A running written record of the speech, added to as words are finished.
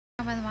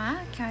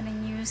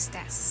News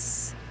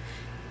Desk.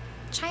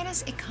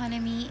 China's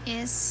economy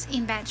is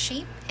in bad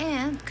shape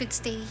and could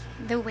stay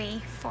the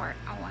way for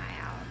a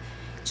while.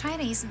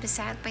 China is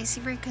beset by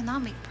severe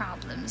economic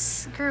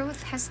problems.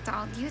 Growth has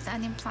stalled. Youth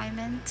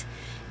unemployment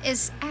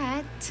is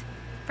at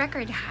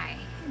record high.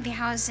 The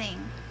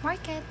housing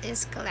market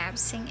is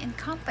collapsing and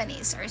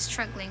companies are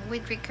struggling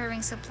with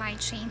recurring supply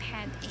chain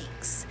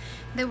headaches.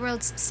 The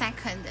world's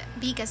second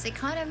biggest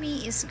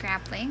economy is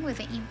grappling with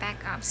the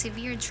impact of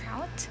severe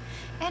drought,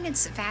 and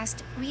its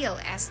vast real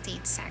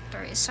estate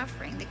sector is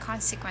suffering the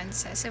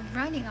consequences of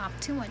running up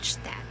too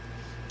much debt.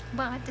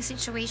 But the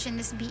situation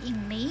is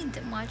being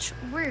made much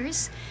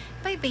worse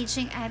by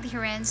Beijing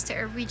adherence to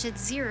a rigid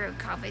zero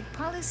COVID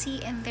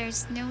policy, and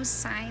there's no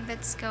sign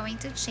that's going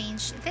to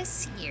change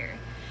this year.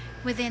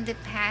 Within the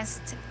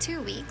past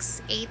 2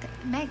 weeks, 8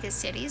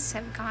 megacities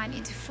have gone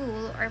into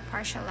full or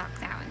partial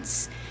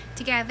lockdowns.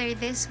 Together,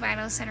 these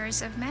vital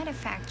centers of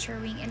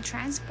manufacturing and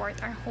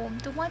transport are home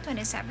to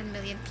 127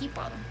 million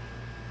people.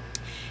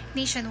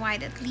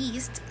 Nationwide, at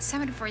least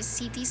 74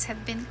 cities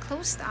have been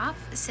closed off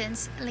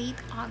since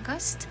late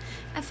August,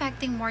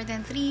 affecting more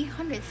than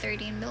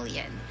 313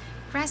 million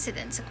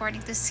residents,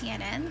 according to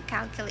CNN.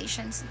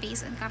 Calculations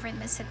based on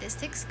government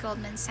statistics,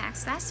 Goldman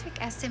Sachs last week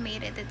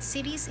estimated that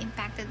cities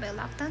impacted by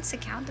lockdowns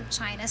account of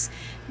China's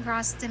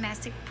gross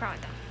domestic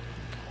product.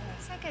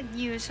 Second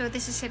news, so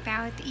this is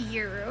about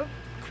Europe.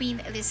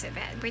 Queen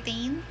Elizabeth,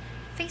 Britain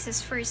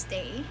faces first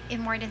day in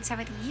more than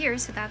 70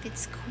 years without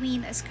its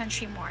queen as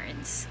country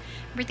mourns.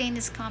 Britain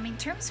is coming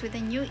to terms with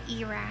a new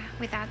era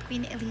without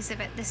Queen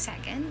Elizabeth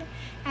II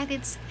at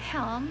its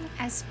helm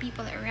as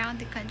people around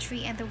the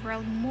country and the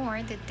world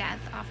mourn the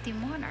death of the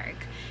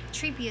monarch.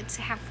 Tributes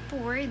have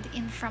poured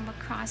in from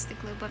across the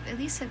globe of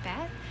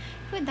Elizabeth,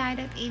 who died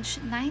at age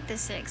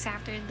 96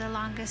 after the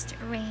longest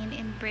reign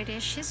in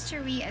British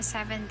history, a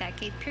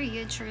 7-decade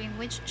period during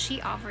which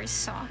she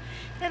oversaw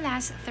the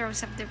last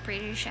throes of the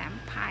British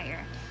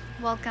Empire,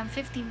 welcomed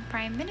 15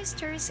 prime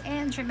ministers,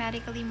 and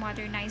dramatically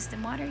modernized the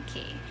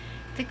monarchy.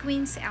 The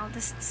Queen's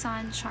eldest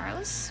son,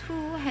 Charles,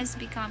 who has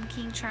become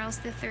King Charles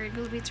III,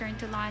 will return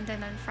to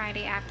London on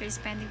Friday after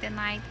spending the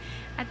night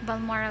at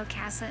Balmoral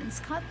Castle in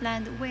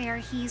Scotland, where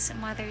his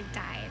mother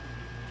died.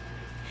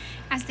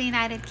 As the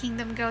United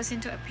Kingdom goes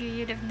into a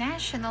period of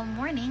national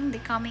mourning, the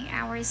coming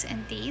hours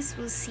and days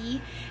will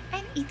see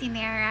an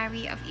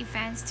itinerary of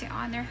events to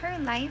honor her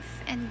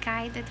life and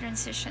guide the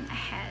transition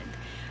ahead.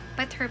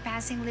 But her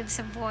passing leaves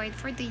a void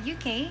for the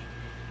UK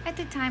at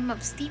a time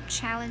of steep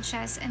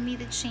challenges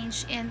amid a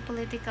change in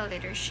political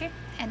leadership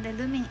and the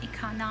looming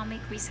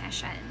economic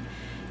recession.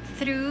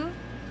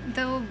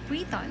 Though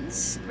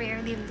Britons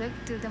rarely look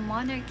to the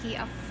monarchy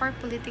for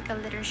political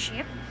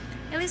leadership,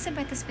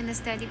 Elizabeth has been a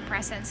steady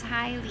presence,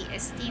 highly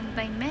esteemed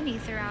by many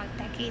throughout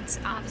decades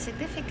of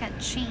significant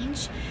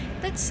change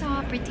that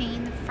saw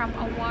Britain from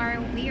a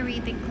war-weary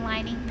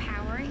declining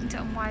power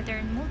into a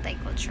modern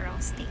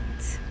multicultural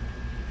state.